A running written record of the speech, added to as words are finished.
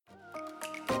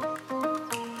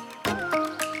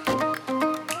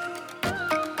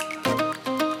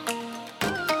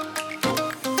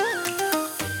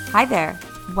Hi there.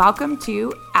 Welcome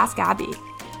to Ask Abby,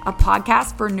 a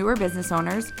podcast for newer business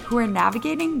owners who are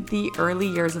navigating the early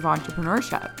years of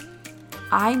entrepreneurship.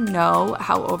 I know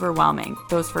how overwhelming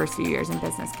those first few years in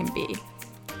business can be,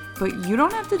 but you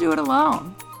don't have to do it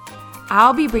alone.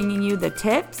 I'll be bringing you the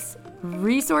tips,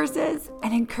 resources,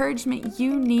 and encouragement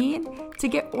you need to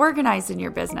get organized in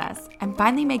your business and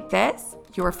finally make this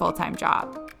your full-time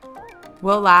job.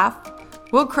 We'll laugh,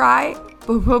 we'll cry,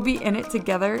 but we'll be in it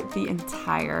together the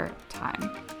entire time.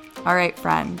 All right,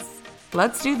 friends,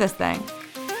 let's do this thing.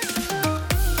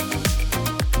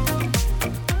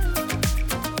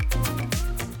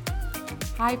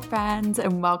 Hi, friends,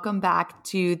 and welcome back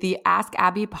to the Ask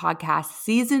Abby podcast,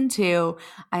 season 2.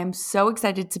 I am so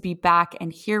excited to be back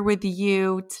and here with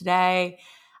you today.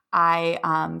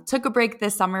 I took a break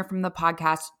this summer from the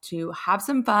podcast to have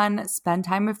some fun, spend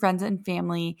time with friends and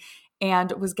family,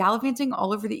 and was gallivanting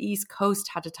all over the East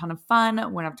Coast, had a ton of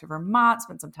fun, went up to Vermont,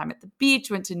 spent some time at the beach,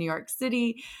 went to New York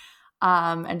City,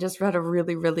 and just had a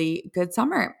really, really good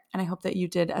summer. And I hope that you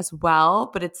did as well.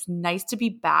 But it's nice to be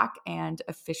back and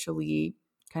officially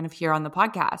kind of here on the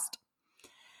podcast.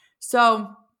 So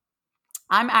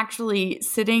I'm actually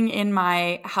sitting in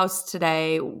my house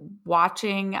today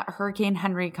watching Hurricane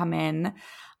Henry come in.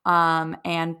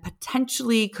 And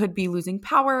potentially could be losing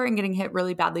power and getting hit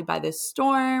really badly by this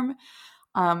storm.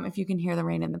 If you can hear the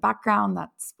rain in the background,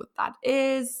 that's what that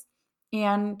is.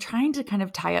 And trying to kind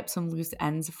of tie up some loose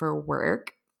ends for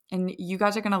work. And you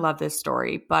guys are going to love this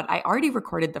story, but I already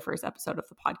recorded the first episode of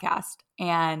the podcast.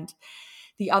 And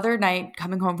the other night,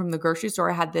 coming home from the grocery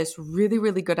store, I had this really,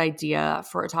 really good idea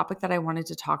for a topic that I wanted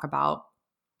to talk about.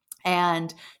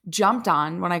 And jumped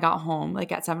on when I got home,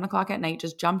 like at 7:00 at night,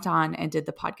 just jumped on and did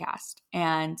the podcast.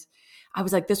 And I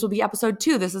was like, this will be episode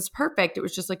 2. This is perfect. It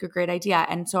was just like a great idea.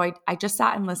 And so I just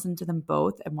sat and listened to them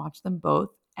both and watched them both.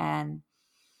 And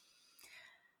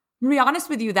to be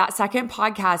honest with you, that second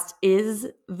podcast is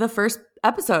the first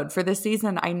episode for this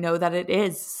season. I know that it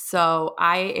is. So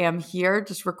I am here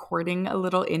just recording a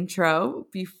little intro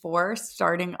before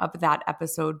starting up that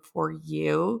episode for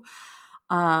you.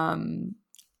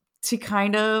 To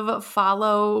kind of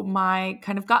follow my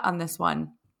kind of gut on this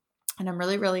one. And I'm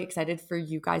really, really excited for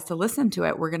you guys to listen to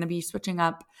it. We're going to be switching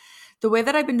up the way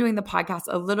that I've been doing the podcast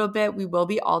a little bit. We will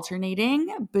be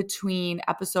alternating between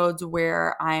episodes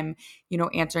where I'm,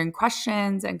 answering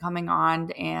questions and coming on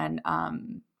and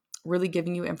really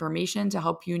giving you information to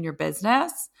help you in your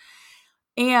business,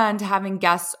 and having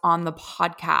guests on the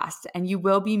podcast. And you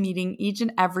will be meeting each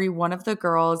and every one of the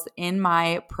girls in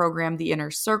my program, The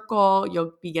Inner Circle.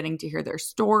 You'll be getting to hear their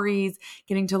stories,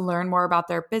 getting to learn more about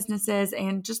their businesses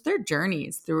and just their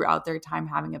journeys throughout their time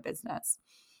having a business.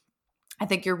 I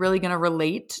think you're really going to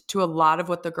relate to a lot of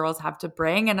what the girls have to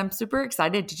bring. And I'm super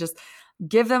excited to just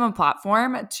give them a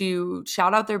platform to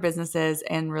shout out their businesses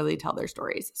and really tell their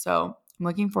stories. So I'm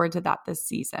looking forward to that this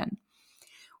season.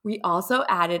 We also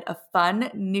added a fun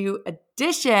new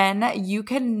addition. You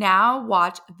can now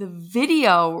watch the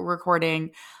video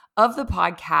recording of the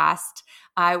podcast.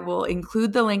 I will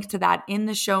include the link to that in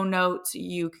the show notes.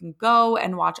 You can go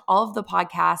and watch all of the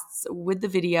podcasts with the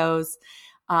videos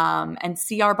and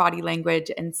see our body language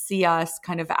and see us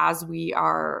kind of as we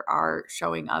are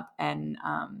showing up and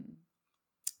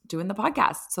doing the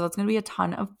podcast. So that's going to be a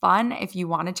ton of fun. If you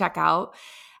want to check out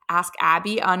Ask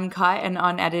Abby uncut and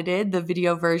unedited, the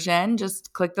video version,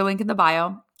 just click the link in the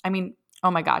bio. I mean,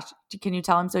 oh my gosh, can you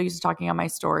tell I'm so used to talking on my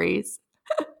stories?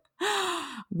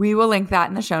 We will link that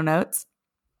in the show notes.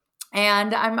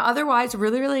 And I'm otherwise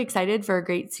really, really excited for a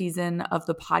great season of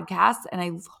the podcast. And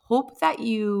I hope that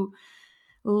you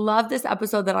love this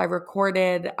episode that I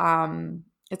recorded.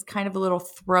 It's kind of a little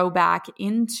throwback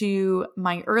into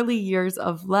my early years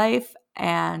of life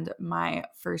and my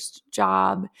first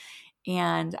job,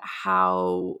 and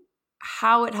how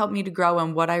it helped me to grow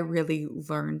and what I really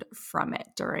learned from it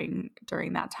during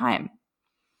that time.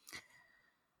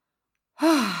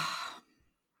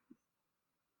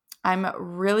 I'm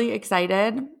really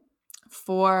excited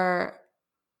for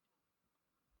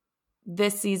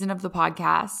this season of the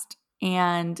podcast.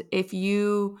 And if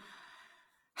you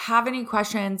have any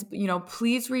questions,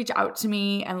 please reach out to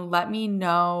me and let me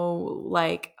know,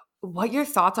 what your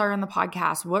thoughts are on the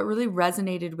podcast, what really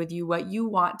resonated with you, what you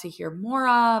want to hear more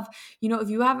of. If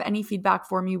you have any feedback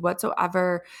for me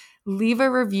whatsoever, leave a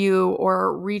review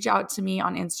or reach out to me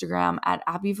on Instagram at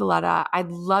Abby Valletta. I'd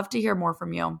love to hear more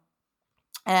from you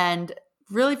and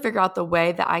really figure out the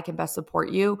way that I can best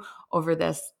support you over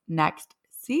this next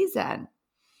season.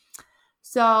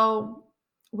 So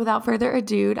without further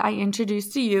ado, I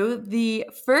introduce to you the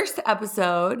first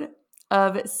episode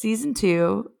of season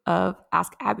 2 of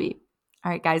Ask Abby.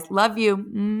 All right, guys. Love you.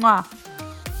 Mwah.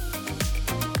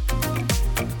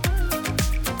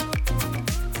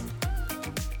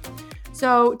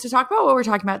 So to talk about what we're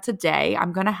talking about today,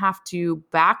 I'm going to have to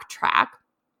backtrack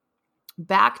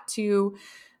back to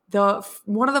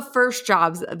one of the first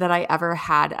jobs that I ever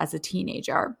had as a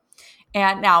teenager.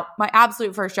 And now my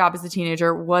absolute first job as a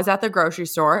teenager was at the grocery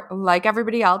store, like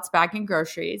everybody else, bagging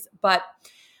groceries. But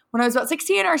when I was about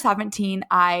 16 or 17,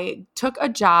 I took a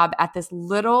job at this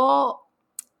little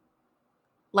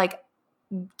like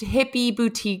hippie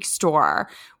boutique store.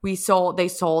 They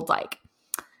sold like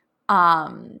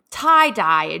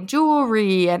tie-dye and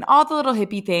jewelry and all the little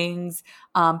hippie things,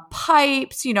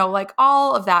 pipes, like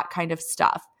all of that kind of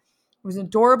stuff. It was an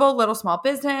adorable little small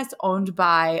business owned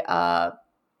by a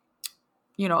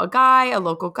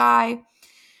local guy.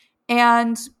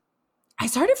 And I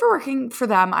started working for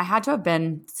them. I had to have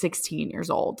been 16 years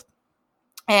old.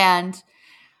 And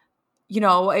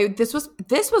this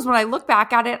was when I look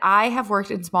back at it, I have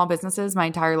worked in small businesses my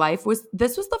entire life.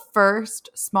 This was the first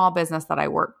small business that I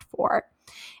worked for.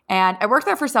 And I worked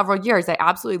there for several years. I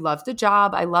absolutely loved the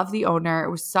job. I loved the owner. It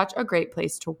was such a great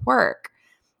place to work.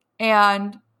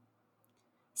 And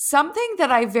something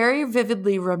that I very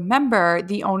vividly remember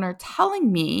the owner telling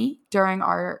me during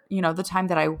the time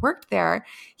that I worked there,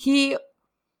 he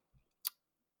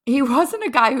wasn't a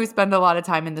guy who spent a lot of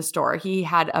time in the store. He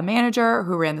had a manager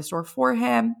who ran the store for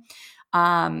him.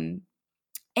 And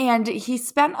he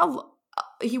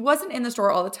wasn't in the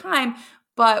store all the time,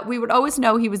 but we would always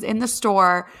know he was in the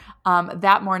store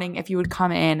that morning. If you would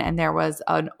come in and there was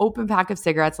an open pack of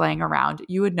cigarettes laying around,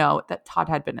 you would know that Todd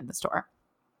had been in the store.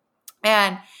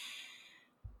 And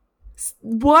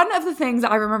one of the things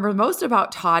I remember most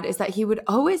about Todd is that he would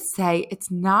always say,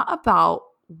 it's not about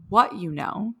what you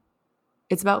know,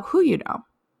 it's about who you know.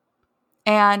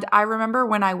 And I remember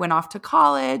when I went off to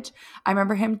college, I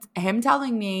remember him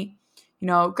telling me,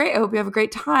 great, I hope you have a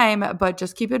great time, but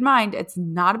just keep in mind, it's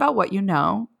not about what you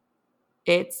know,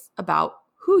 it's about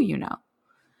who you know.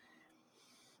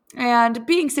 And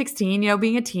being 16,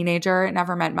 being a teenager, it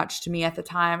never meant much to me at the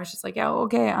time. It's just like, oh,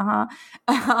 okay,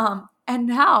 and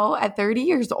now at 30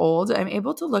 years old, I'm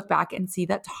able to look back and see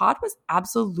that Todd was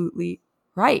absolutely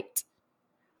right.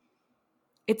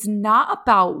 It's not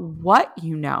about what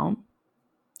you know,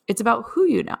 it's about who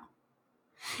you know.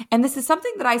 And this is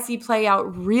something that I see play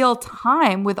out real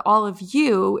time with all of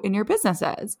you in your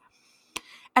businesses.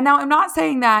 And now I'm not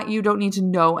saying that you don't need to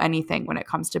know anything when it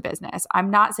comes to business. I'm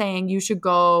not saying you should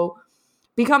go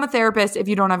become a therapist if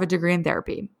you don't have a degree in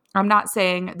therapy. I'm not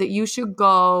saying that you should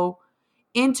go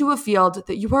into a field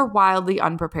that you are wildly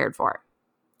unprepared for.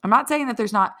 I'm not saying that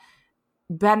there's not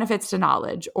benefits to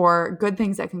knowledge or good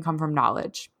things that can come from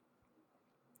knowledge.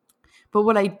 But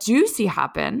what I do see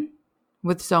happen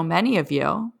with so many of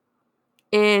you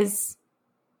is,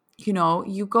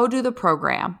 you go do the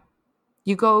program.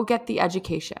 You go get the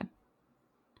education.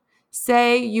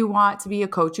 Say you want to be a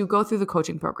coach, you go through the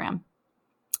coaching program.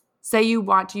 Say you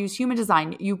want to use human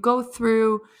design, you go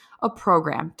through a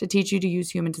program to teach you to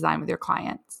use human design with your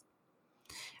clients.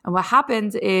 And what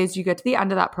happens is you get to the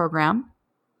end of that program,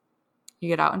 you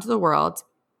get out into the world,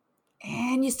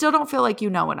 and you still don't feel like you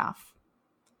know enough.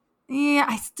 Yeah,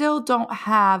 I still don't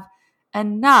have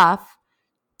enough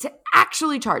to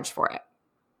actually charge for it,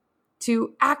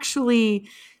 to actually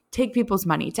take people's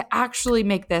money, to actually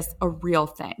make this a real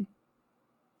thing.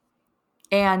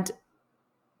 And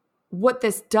what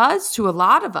this does to a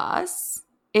lot of us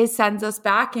is sends us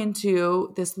back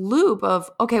into this loop of,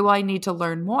 okay, well, I need to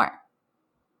learn more.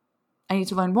 I need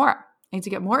to learn more. I need to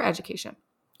get more education.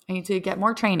 I need to get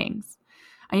more trainings.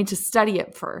 I need to study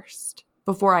it first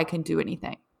before I can do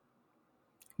anything.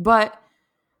 But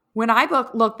when I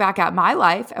look back at my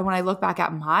life and when I look back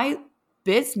at my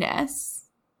business,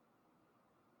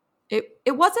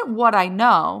 it wasn't what I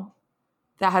know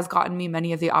that has gotten me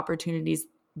many of the opportunities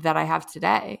that I have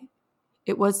today.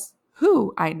 It was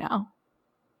who I know.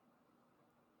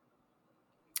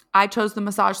 I chose the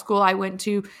massage school I went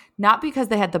to not because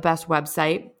they had the best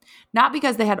website, not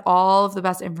because they had all of the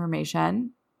best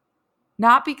information,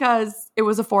 not because it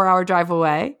was a 4-hour drive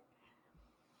away.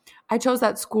 I chose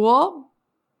that school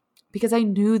because I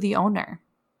knew the owner,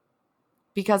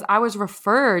 because I was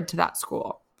referred to that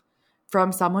school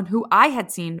from someone who I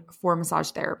had seen for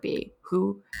massage therapy,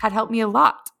 who had helped me a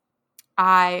lot.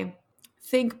 I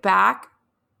think back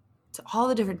to all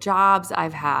the different jobs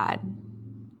I've had,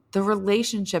 the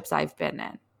relationships I've been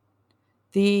in,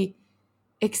 the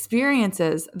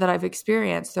experiences that I've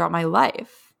experienced throughout my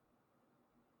life.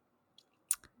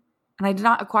 And I did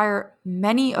not acquire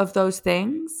many of those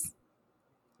things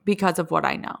because of what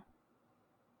I know.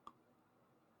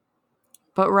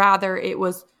 but rather it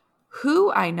was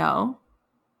who I know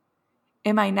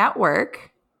in my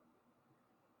network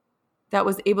that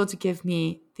was able to give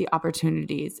me the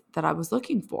opportunities that I was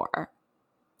looking for.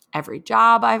 Every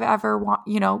job I've ever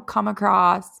come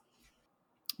across,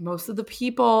 most of the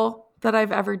people that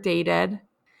I've ever dated.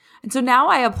 And so now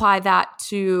I apply that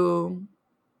to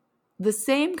the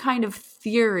same kind of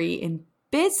theory in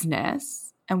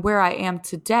business and where I am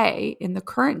today in the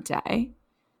current day.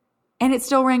 And it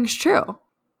still rings true.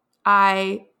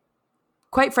 I,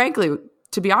 quite frankly,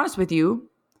 to be honest with you,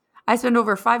 I spend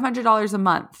over $500 a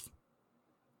month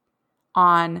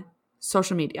on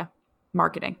social media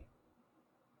marketing,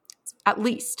 at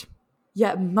least.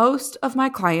 Yet most of my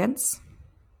clients,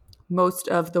 most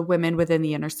of the women within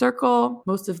the inner circle,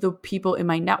 most of the people in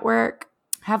my network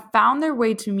have found their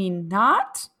way to me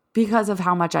not because of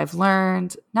how much I've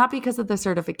learned, not because of the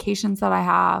certifications that I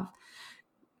have,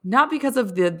 not because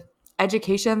of the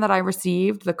education that I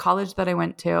received, the college that I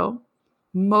went to.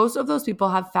 Most of those people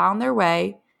have found their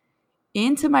way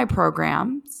into my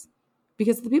programs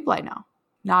because of the people I know,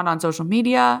 not on social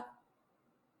media,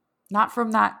 not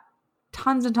from that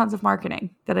tons and tons of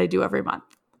marketing that I do every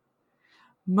month.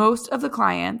 Most of the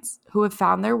clients who have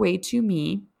found their way to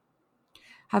me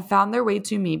have found their way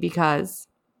to me because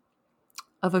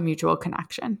of a mutual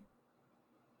connection,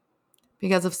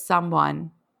 because of someone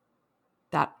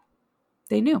that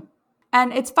they knew.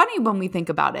 And it's funny when we think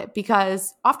about it,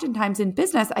 because oftentimes in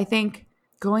business, I think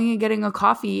going and getting a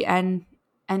coffee and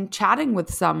chatting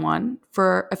with someone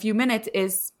for a few minutes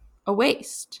is a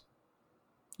waste.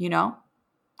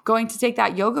 Going to take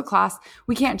that yoga class,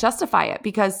 we can't justify it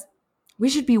because we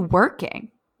should be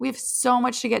working. We have so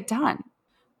much to get done.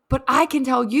 But I can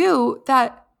tell you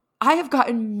that I have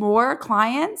gotten more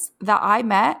clients that I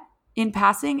met in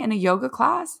passing in a yoga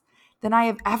class than I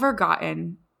have ever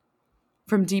gotten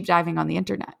from deep diving on the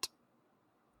internet.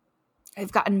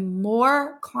 I've gotten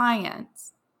more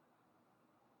clients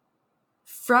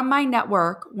from my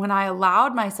network when I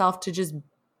allowed myself to just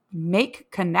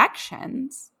make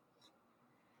connections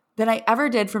than I ever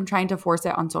did from trying to force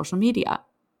it on social media.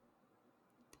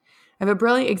 I have a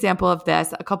brilliant example of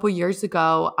this. A couple years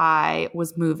ago, I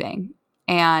was moving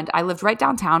and I lived right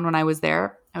downtown when I was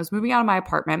there. I was moving out of my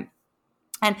apartment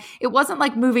and it wasn't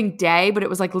like moving day, but it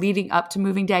was like leading up to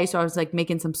moving day. So I was like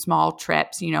making some small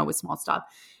trips, with small stuff.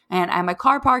 And I had my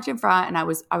car parked in front and I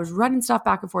was running stuff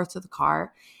back and forth to the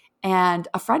car. And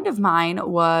a friend of mine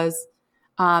was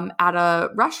at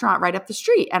a restaurant right up the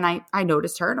street. And I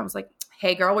noticed her and I was like,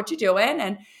 "Hey girl, what you doing?"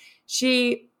 And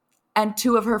she and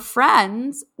two of her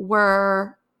friends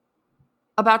were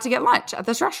about to get lunch at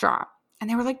this restaurant. And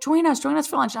they were like, join us for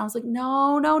lunch. And I was like,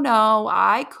 no,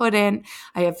 I couldn't.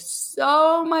 I have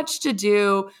so much to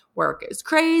do. Work is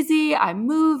crazy. I'm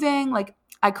moving. Like,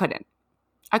 I couldn't.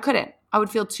 I would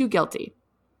feel too guilty.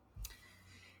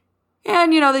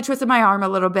 And, they twisted my arm a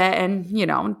little bit. And,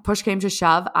 when push came to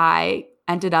shove, I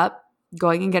ended up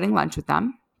going and getting lunch with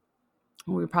them.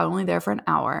 We were probably only there for an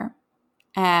hour.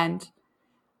 And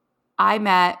I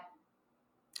met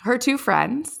her two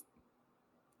friends,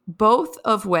 both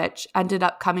of which ended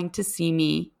up coming to see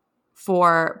me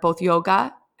for both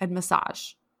yoga and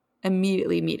massage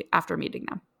immediately after meeting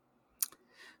them.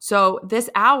 So this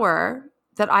hour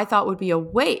that I thought would be a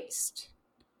waste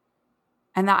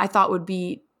and that I thought would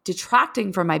be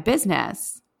detracting from my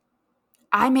business,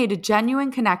 I made a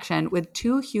genuine connection with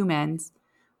two humans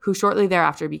who shortly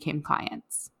thereafter became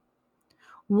clients.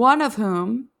 One of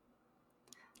whom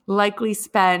likely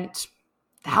spent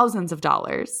thousands of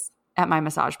dollars at my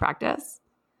massage practice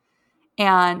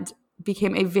and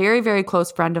became a very, very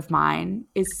close friend of mine,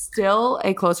 is still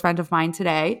a close friend of mine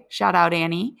today. Shout out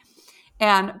Annie.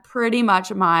 And pretty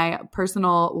much my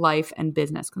personal life and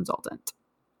business consultant.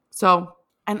 So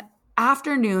an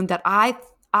afternoon that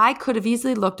I could have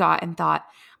easily looked at and thought,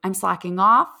 I'm slacking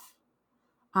off.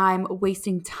 I'm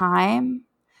wasting time.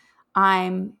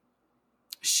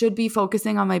 Should be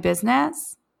focusing on my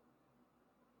business.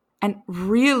 And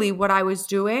really what I was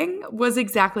doing was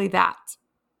exactly that.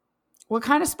 What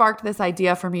kind of sparked this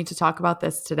idea for me to talk about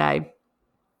this today?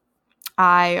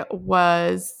 I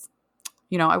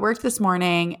worked this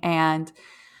morning and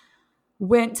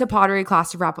went to pottery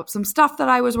class to wrap up some stuff that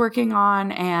I was working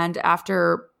on. And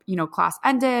after, class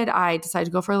ended, I decided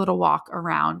to go for a little walk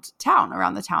around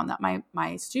the town that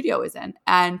my studio is in.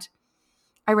 And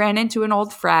I ran into an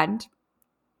old friend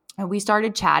and we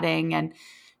started chatting, and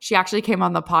she actually came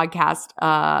on the podcast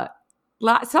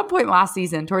at some point last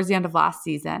season, towards the end of last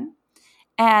season.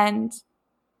 And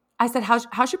I said,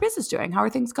 how's your business doing? How are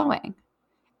things going?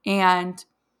 And,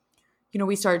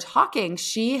 we started talking.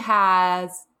 She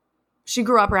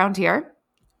grew up around here.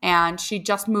 And she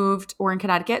just moved, we're in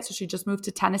Connecticut, so she just moved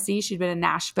to Tennessee. She'd been in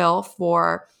Nashville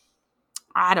for,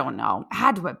 I don't know,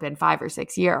 had to have been 5 or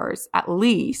 6 years at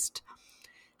least,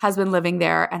 has been living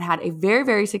there and had a very,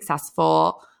 very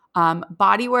successful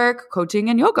bodywork, coaching,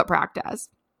 and yoga practice.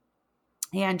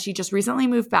 And she just recently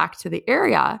moved back to the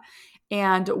area.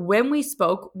 And when we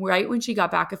spoke, right when she got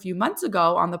back a few months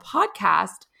ago on the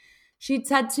podcast, she'd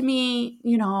said to me,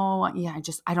 I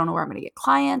don't know where I'm going to get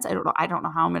clients. I don't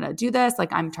know how I'm going to do this.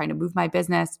 Like, I'm trying to move my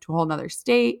business to a whole nother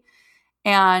state.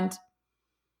 And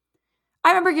I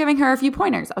remember giving her a few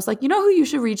pointers. I was like, you know who you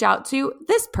should reach out to?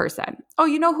 This person. Oh,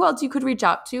 you know who else you could reach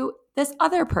out to? This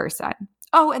other person.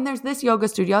 Oh, and there's this yoga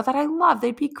studio that I love.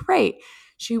 They'd be great.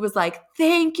 She was like,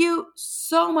 thank you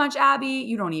so much, Abby.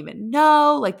 You don't even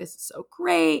know. Like, this is so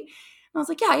great. And I was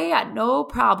like, yeah, no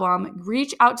problem.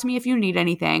 Reach out to me if you need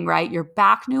anything, right? You're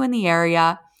back new in the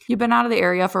area. You've been out of the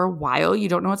area for a while. You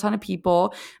don't know a ton of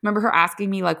people. Remember her asking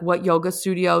me like what yoga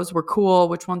studios were cool,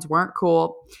 which ones weren't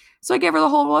cool. So I gave her the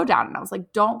whole lowdown and I was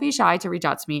like, don't be shy to reach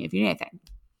out to me if you need anything.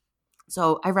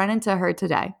 So I ran into her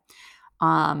today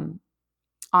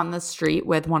on the street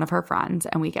with one of her friends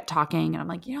and we get talking and I'm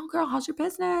like, girl, how's your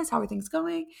business? How are things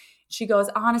going? She goes,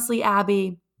 honestly,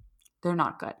 Abby, they're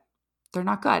not good. They're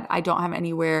not good. I don't have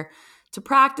anywhere to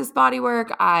practice body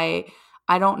work. I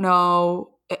don't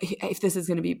know if this is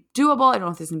going to be doable. I don't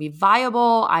know if this is going to be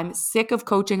viable. I'm sick of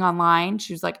coaching online.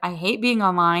 She was like, I hate being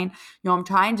online. I'm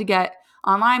trying to get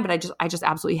online, but I just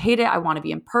absolutely hate it. I want to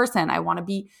be in person. I want to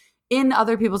be in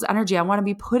other people's energy. I want to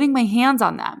be putting my hands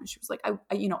on them. She was like,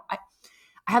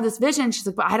 I have this vision. She's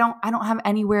like, but I don't have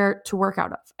anywhere to work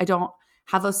out of. I don't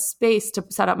have a space to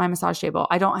set up my massage table.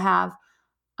 I don't have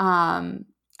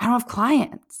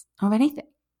clients. I don't have anything.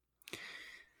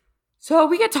 So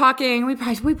we get talking. We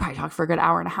probably talked for a good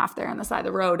hour and a half there on the side of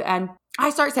the road. And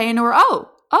I start saying to her,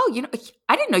 oh,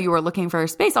 I didn't know you were looking for a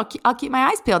space. I'll keep my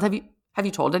eyes peeled. Have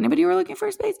you told anybody you were looking for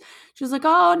a space? She was like,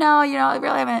 oh no, I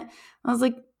really haven't. I was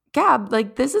like, Gab,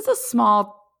 like, this is a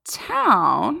small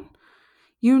town.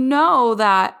 You know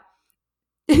that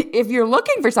if you're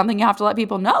looking for something, you have to let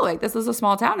people know, like, this is a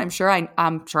small town. I'm sure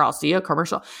I'll see a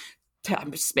commercial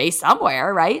space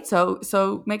somewhere, right?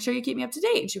 So make sure you keep me up to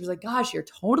date. And she was like, gosh, you're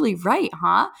totally right,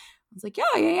 huh? I was like,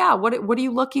 yeah. What are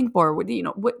you looking for?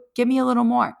 Give me a little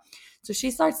more. So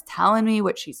she starts telling me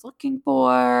what she's looking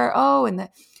for. Oh, and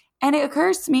it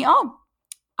occurs to me,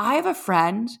 I have a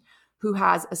friend who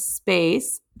has a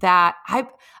space that I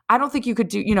don't think you could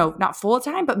do, not full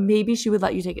time, but maybe she would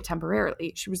let you take it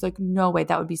temporarily. She was like, no way,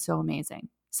 that would be so amazing.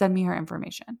 Send me her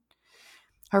information.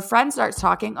 Her friend starts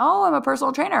talking, oh, I'm a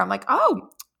personal trainer. I'm like, oh,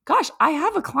 gosh, I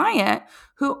have a client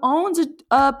who owns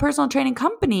a personal training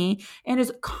company and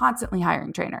is constantly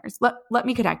hiring trainers. Let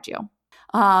me connect you.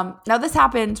 Now, this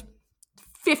happened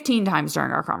 15 times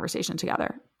during our conversation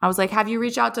together. I was like, have you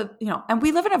reached out to, and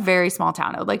we live in a very small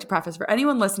town. I would like to preface for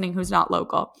anyone listening who's not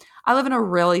local. I live in a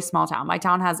really small town. My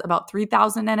town has about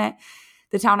 3,000 in it.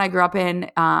 The town I grew up in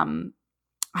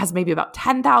has maybe about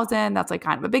 10,000. That's like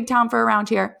kind of a big town for around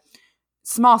here.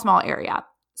 Small area.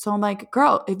 So I'm like,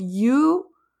 girl, if you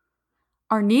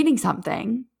are needing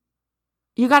something,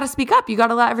 you got to speak up. You got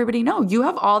to let everybody know. You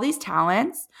have all these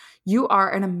talents. You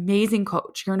are an amazing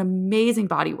coach. You're an amazing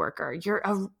body worker. You're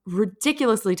a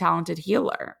ridiculously talented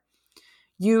healer.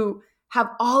 You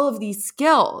have all of these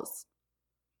skills,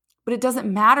 but it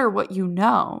doesn't matter what you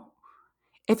know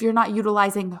if you're not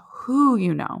utilizing who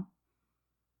you know.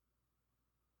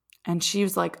 And she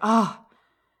was like, oh,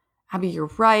 Abby,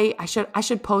 you're right. I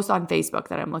should post on Facebook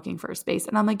that I'm looking for a space.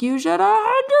 And I'm like, you should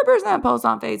 100% post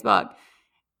on Facebook.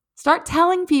 Start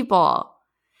telling people.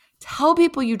 Tell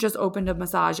people you just opened a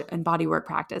massage and bodywork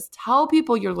practice. Tell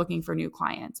people you're looking for new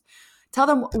clients. Tell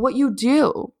them what you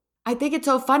do. I think it's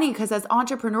so funny because as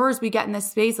entrepreneurs, we get in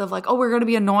this space of like, oh, we're going to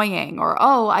be annoying, or,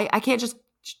 oh, I can't just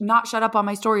not shut up on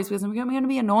my stories because I'm going to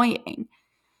be annoying.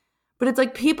 But it's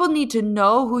like people need to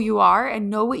know who you are and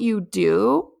know what you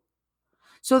do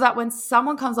so that when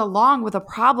someone comes along with a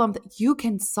problem that you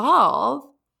can solve,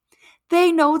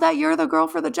 they know that you're the girl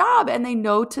for the job and they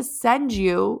know to send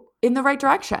you in the right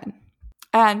direction.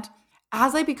 And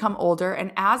as I become older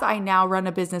and as I now run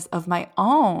a business of my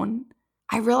own,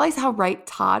 I realize how right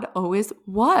Todd always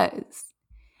was.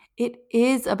 It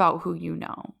is about who you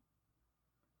know.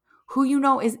 Who you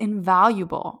know is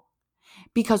invaluable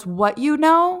because what you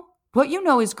know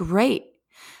is great.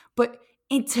 But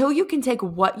until you can take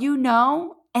what you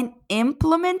know and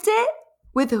implement it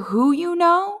with who you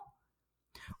know,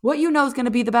 what you know is going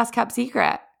to be the best kept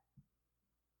secret.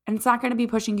 And it's not going to be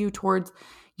pushing you towards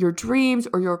your dreams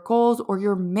or your goals or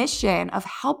your mission of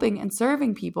helping and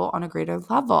serving people on a greater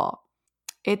level.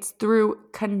 It's through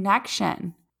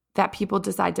connection that people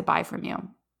decide to buy from you.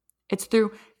 It's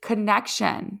through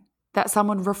connection that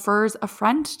someone refers a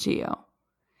friend to you.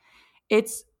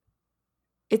 It's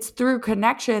through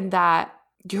connection that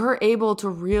you're able to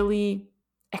really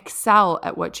excel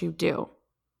at what you do.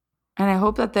 And I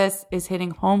hope that this is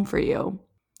hitting home for you.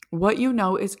 What you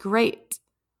know is great.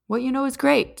 What you know is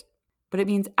great, but it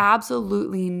means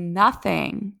absolutely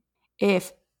nothing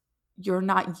if you're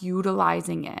not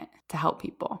utilizing it to help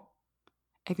people.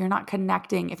 If you're not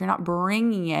connecting, if you're not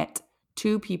bringing it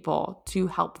to people to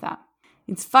help them.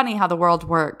 It's funny how the world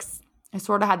works. I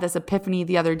sort of had this epiphany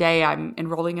the other day. I'm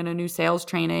enrolling in a new sales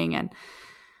training, and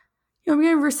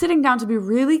we're sitting down to be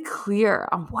really clear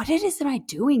on what it is that I'm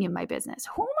doing in my business.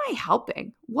 Who am I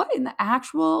helping? What in the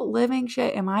actual living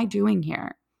shit am I doing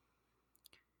here?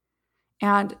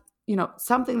 And,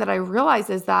 something that I realize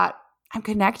is that I'm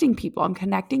connecting people. I'm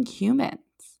connecting humans.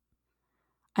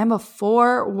 I'm a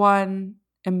 4-1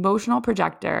 emotional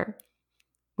projector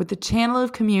with the channel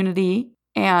of community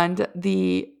and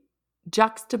the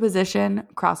juxtaposition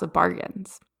cross of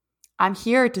bargains. I'm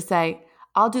here to say,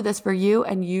 I'll do this for you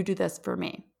and you do this for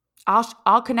me.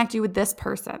 I'll connect you with this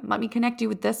person. Let me connect you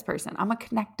with this person. I'm a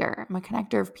connector. I'm a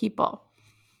connector of people.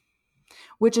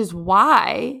 Which is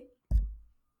why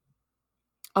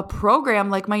a program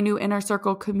like my new Inner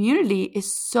Circle community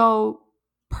is so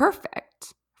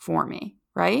perfect for me,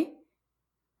 right?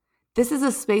 This is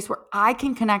a space where I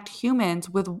can connect humans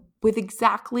with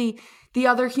exactly the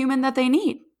other human that they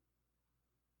need.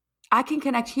 I can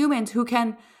connect humans who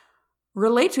can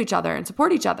relate to each other and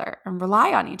support each other and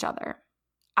rely on each other.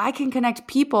 I can connect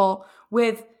people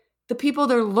with the people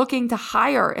they're looking to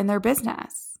hire in their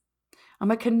business.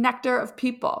 I'm a connector of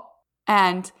people.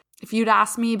 And if you'd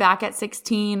asked me back at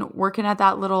 16, working at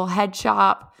that little head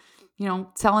shop,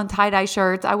 selling tie-dye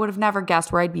shirts, I would have never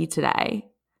guessed where I'd be today.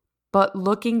 But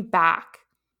looking back,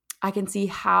 I can see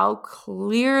how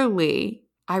clearly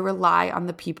I rely on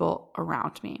the people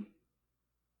around me.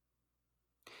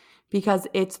 Because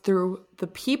it's through the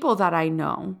people that I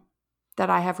know that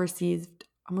I have received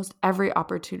almost every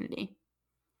opportunity,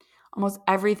 almost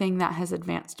everything that has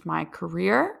advanced my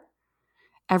career,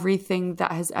 everything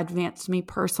that has advanced me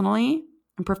personally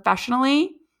and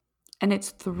professionally. And it's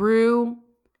through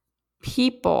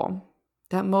people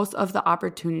that most of the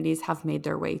opportunities have made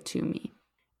their way to me.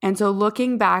 And so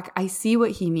looking back, I see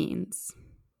what he means.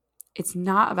 It's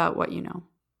not about what you know.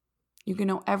 You can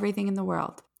know everything in the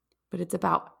world, but it's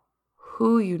about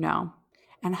who you know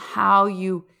and how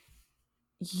you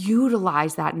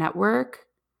utilize that network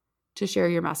to share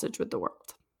your message with the world.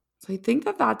 So I think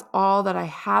that that's all that I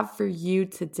have for you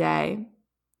today.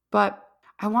 But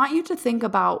I want you to think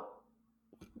about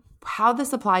how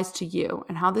this applies to you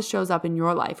and how this shows up in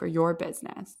your life or your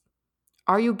business.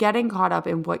 Are you getting caught up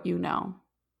in what you know?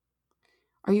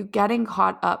 Are you getting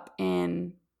caught up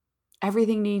in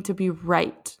everything needing to be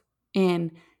right,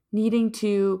 in needing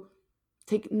to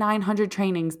take 900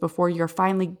 trainings before you're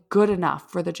finally good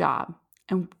enough for the job?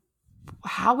 And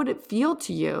how would it feel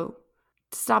to you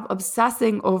to stop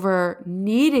obsessing over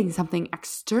needing something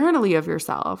externally of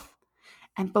yourself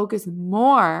and focus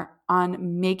more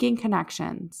on making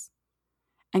connections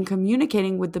and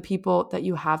communicating with the people that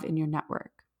you have in your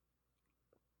network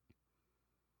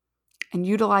and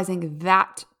utilizing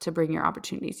that to bring your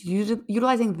opportunities,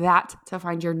 utilizing that to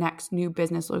find your next new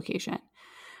business location,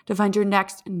 to find your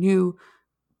next new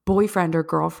boyfriend or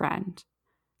girlfriend,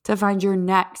 to find your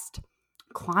next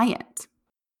client.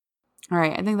 All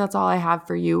right, I think that's all I have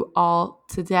for you all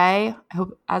today. I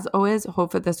hope, as always,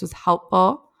 that this was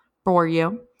helpful for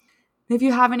you. If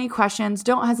you have any questions,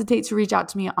 don't hesitate to reach out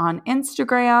to me on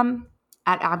Instagram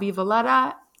at Abby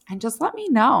Valletta and just let me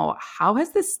know, how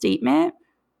has this statement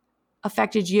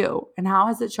affected you and how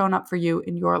has it shown up for you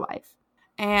in your life?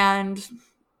 And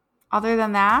other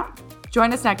than that,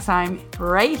 join us next time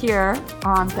right here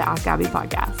on the Ask Abby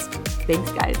podcast.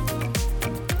 Thanks, guys.